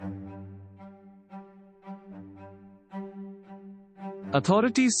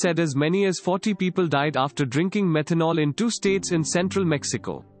Authorities said as many as 40 people died after drinking methanol in 2 states in central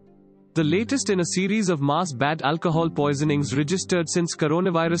Mexico. The latest in a series of mass bad alcohol poisonings registered since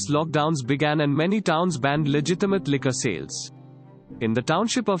coronavirus lockdowns began and many towns banned legitimate liquor sales. In the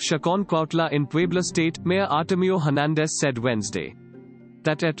township of Chacon Cuautla in Puebla State, Mayor Artemio Hernandez said Wednesday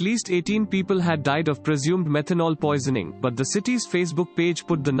that at least 18 people had died of presumed methanol poisoning, but the city's Facebook page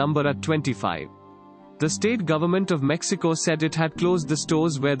put the number at 25. The state government of Mexico said it had closed the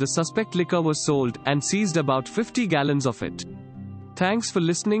stores where the suspect liquor was sold, and seized about 50 gallons of it. Thanks for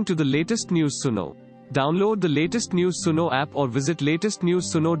listening to the latest News Suno. Download the latest News Suno app or visit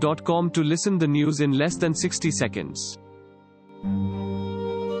latestnewssuno.com to listen the news in less than 60 seconds.